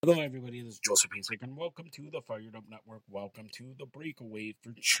Hello, everybody. This is Joseph Hasek, and welcome to the Fired Up Network. Welcome to the breakaway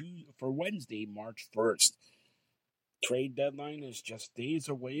for Wednesday, March 1st. Trade deadline is just days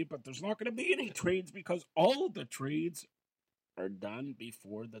away, but there's not going to be any trades because all of the trades are done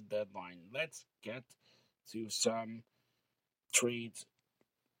before the deadline. Let's get to some trades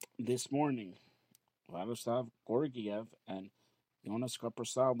this morning. Vladislav Gorgiev and Jonas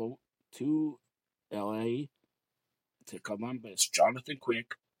Korpisalo to LA to Columbus. Jonathan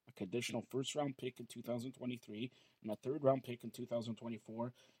Quick, a conditional first-round pick in 2023 and a third-round pick in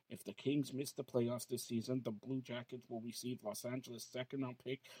 2024. If the Kings miss the playoffs this season, the Blue Jackets will receive Los Angeles' second-round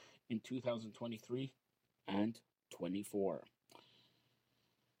pick in 2023 and 24.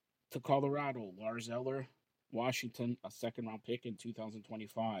 To Colorado, Lars Eller, Washington, a second-round pick in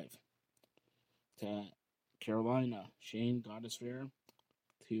 2025. To Carolina, Shane Gostisbehere.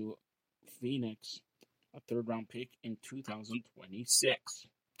 To Phoenix, a third-round pick in 2026.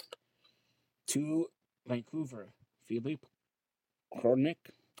 To Vancouver, Philippe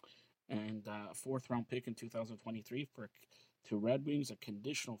Hronek, and a fourth-round pick in 2023. To Red Wings, a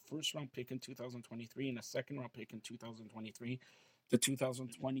conditional first-round pick in 2023 and a second-round pick in 2023. The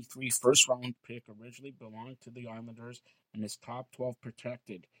 2023 first-round pick originally belonged to the Islanders and is top 12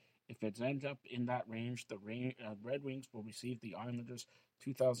 protected. If it ends up in that range, the Red Wings will receive the Islanders'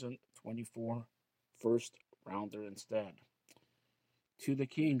 2024 first rounder instead. To the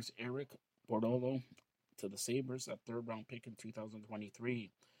Kings, Eric Bordolo. To the Sabres, a third round pick in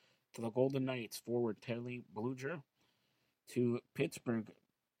 2023. To the Golden Knights, forward Telly Bluger. To Pittsburgh,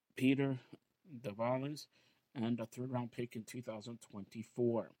 Peter Davalis, and a third round pick in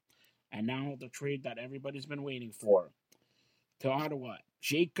 2024. And now the trade that everybody's been waiting for. To Ottawa,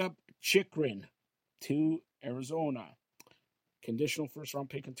 Jakob Chychrun to Arizona. Conditional first-round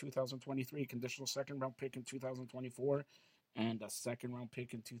pick in 2023, conditional second-round pick in 2024, and a second-round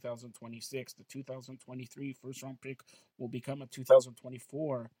pick in 2026. The 2023 first-round pick will become a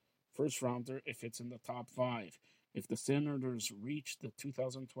 2024 first-rounder if it's in the top 5. If the Senators reach the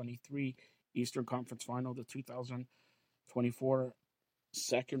 2023 Eastern Conference Final, the 2024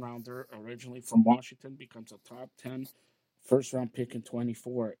 second-rounder, originally from Washington, becomes a top 10 first-round pick in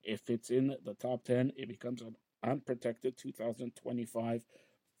 24. If it's in the top 10, it becomes an unprotected 2025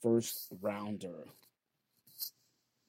 first rounder.